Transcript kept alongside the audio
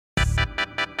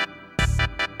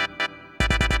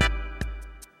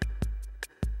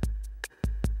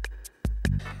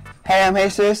Hey, I'm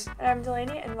Jesus. And I'm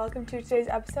Delaney, and welcome to today's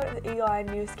episode of the Eagle Eye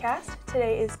Newscast.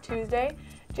 Today is Tuesday,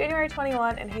 January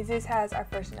 21, and Jesus has our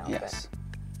first announcement. Yes.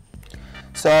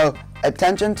 So,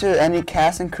 attention to any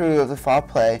cast and crew of the fall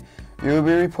play. You will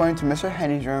be reporting to Mr.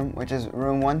 Henny's room, which is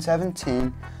room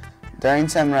 117, during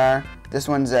seminar this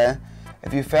Wednesday.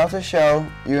 If you fail to show,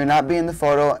 you will not be in the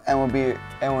photo and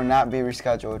will not be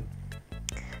rescheduled.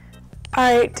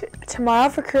 Alright, tomorrow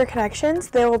for Career Connections,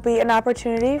 there will be an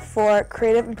opportunity for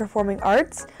creative and performing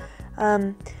arts.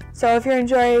 So if you're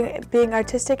enjoying being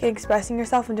artistic and expressing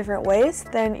yourself in different ways,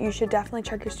 then you should definitely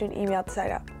check your student email to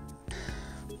sign up.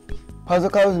 Puzzle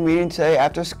Club is meeting today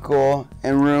after school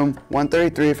in room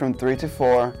 133 from 3 to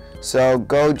 4. So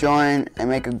go join and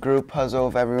make a group puzzle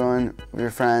with everyone, with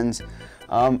your friends.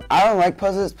 I don't like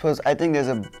puzzles because I think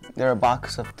they're a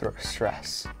box of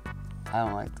stress. I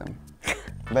don't like them.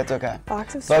 But it's okay.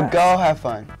 Box of stress. But go have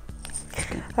fun.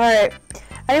 Alright.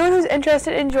 Anyone who's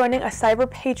interested in joining a Cyber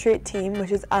Patriot team,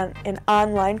 which is an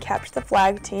online Capture the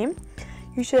Flag team,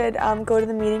 you should go to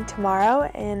the meeting tomorrow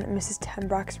in Mrs.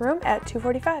 Tenbrock's room at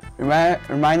 2:45.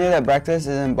 Reminder that breakfast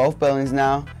is in both buildings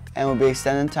now and will be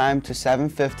extended time to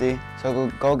 7:50. So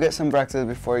go get some breakfast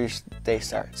before your day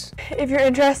starts. If you're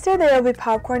interested, there will be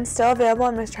popcorn still available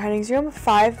in Mr. Henning's room,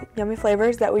 5 yummy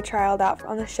flavors that we trialed out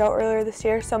on the show earlier this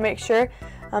year. So make sure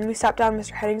you stop down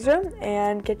Mr. Henning's room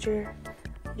and get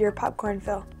your popcorn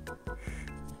fill.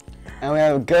 And we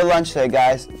have a good lunch today,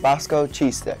 guys. Bosco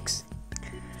cheese sticks.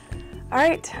 All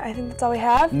right, I think that's all we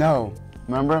have. No,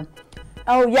 remember?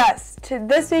 Oh yes,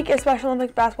 this week is Special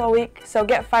Olympics basketball week, so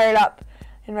get fired up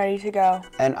and ready to go.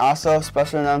 And also,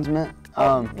 special announcement.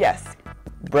 Yes.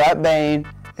 Brett Bain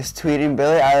is tweeting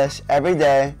Billie Eilish every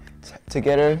day to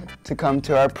get her to come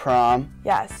to our prom.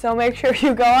 Yes, so make sure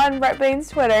you go on Brett Bain's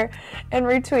Twitter and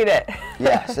retweet it.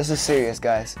 Yes, this is serious,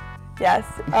 guys. Yes,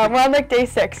 we're on like day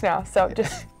 6 now, so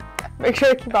just make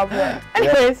sure to keep up with it.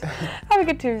 Anyways, have a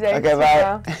good Tuesday. Okay,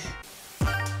 bye.